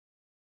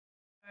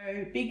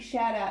So big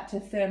shout out to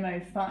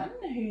Thermofun,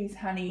 whose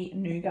honey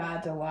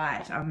nougat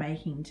delight I'm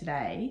making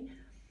today.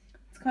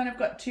 It's kind of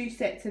got two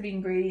sets of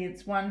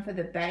ingredients, one for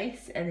the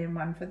base and then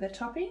one for the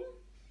topping.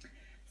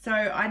 So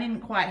I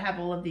didn't quite have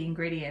all of the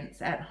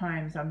ingredients at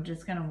home, so I'm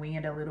just going to wing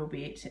it a little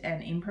bit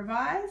and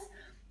improvise.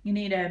 You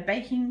need a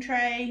baking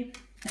tray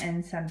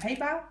and some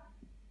paper.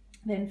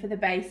 Then for the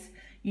base,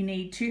 you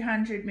need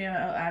 200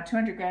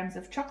 grams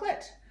of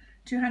chocolate,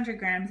 200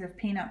 grams of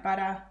peanut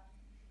butter,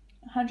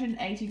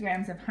 180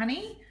 grams of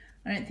honey.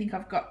 I don't think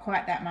I've got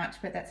quite that much,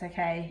 but that's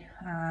okay.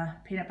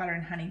 Peanut butter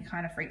and honey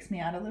kind of freaks me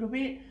out a little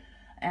bit.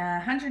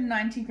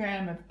 190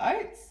 grams of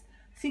oats,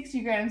 60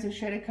 grams of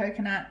shredded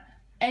coconut,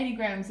 80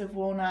 grams of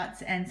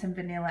walnuts, and some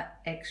vanilla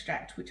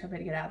extract, which I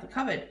better get out of the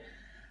cupboard.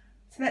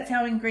 So that's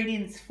our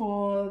ingredients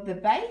for the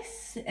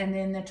base. And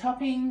then the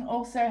topping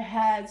also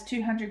has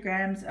 200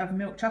 grams of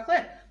milk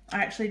chocolate.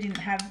 I actually didn't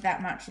have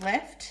that much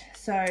left,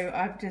 so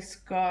I've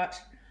just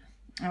got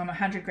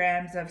 100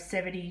 grams of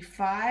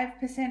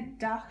 75%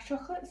 dark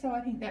chocolate, so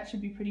I think that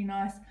should be pretty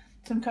nice.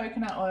 Some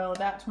coconut oil,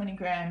 about 20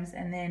 grams,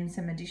 and then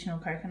some additional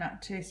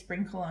coconut to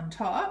sprinkle on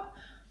top.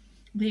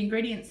 The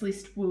ingredients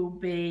list will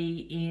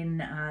be in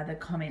the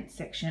comments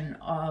section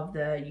of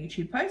the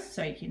YouTube post,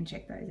 so you can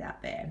check those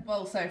out there.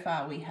 Well, so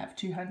far we have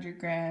 200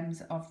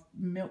 grams of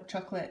milk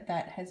chocolate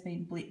that has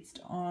been blitzed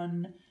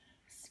on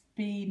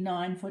speed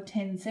 9 for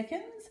 10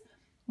 seconds.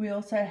 We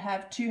also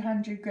have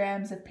 200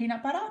 grams of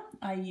peanut butter.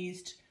 I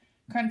used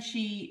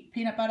crunchy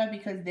peanut butter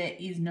because there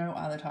is no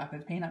other type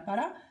of peanut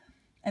butter.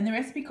 And the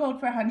recipe called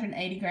for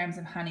 180 grams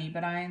of honey,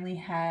 but I only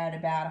had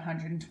about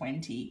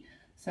 120.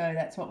 So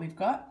that's what we've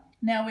got.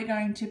 Now we're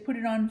going to put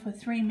it on for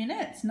 3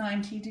 minutes,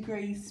 90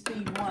 degrees,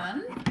 speed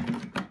 1.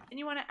 Then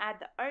you want to add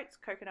the oats,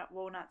 coconut,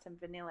 walnuts and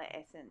vanilla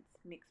essence.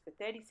 Mix for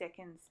 30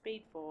 seconds,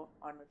 speed 4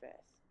 on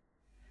reverse.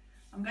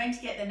 I'm going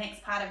to get the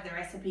next part of the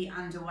recipe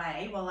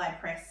underway while I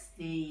press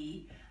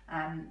the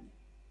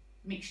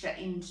mixture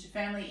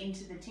firmly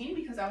into the tin,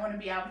 because I want to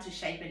be able to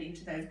shape it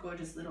into those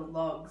gorgeous little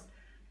logs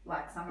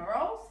like summer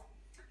rolls.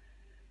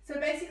 So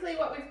basically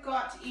what we've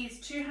got is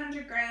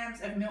 200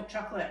 grams of milk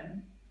chocolate.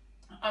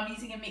 I'm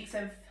using a mix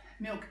of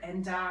milk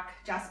and dark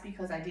just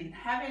because I didn't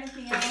have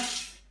anything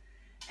else,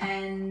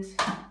 and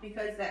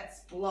because that's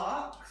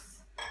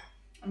blocks,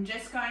 I'm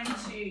just going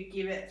to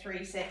give it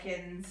 3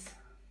 seconds,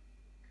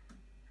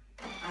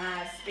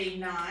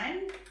 speed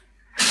 9.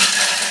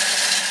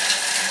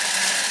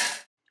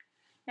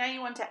 Now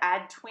you want to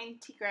add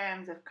 20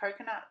 grams of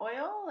coconut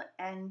oil,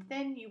 and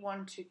then you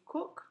want to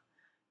cook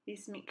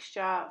this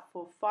mixture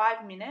for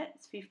 5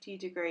 minutes, 50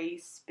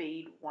 degrees,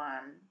 speed 1.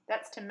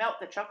 That's to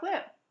melt the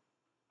chocolate.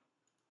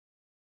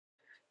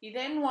 You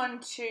then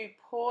want to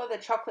pour the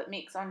chocolate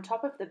mix on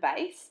top of the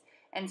base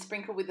and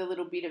sprinkle with a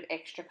little bit of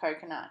extra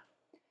coconut.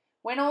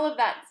 When all of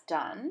that's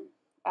done,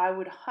 I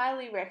would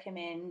highly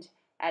recommend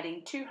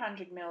adding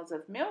 200 ml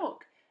of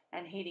milk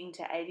and heating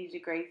to 80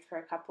 degrees for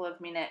a couple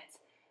of minutes.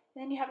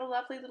 Then you have a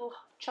lovely little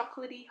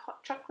chocolatey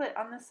hot chocolate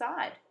on the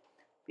side.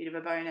 Bit of a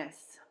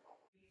bonus.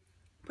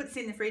 Put this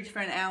in the fridge for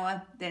an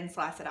hour, then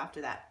slice it after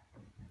that.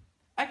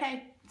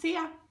 Okay, see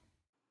ya.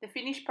 The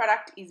finished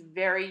product is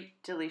very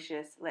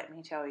delicious, let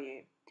me tell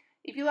you.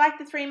 If you like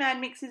the 3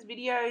 Man Mixes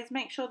videos,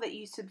 make sure that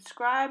you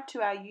subscribe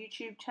to our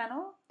YouTube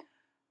channel,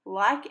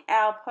 like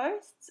our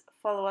posts,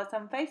 follow us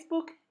on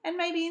Facebook, and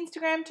maybe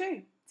Instagram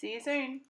too. See you soon.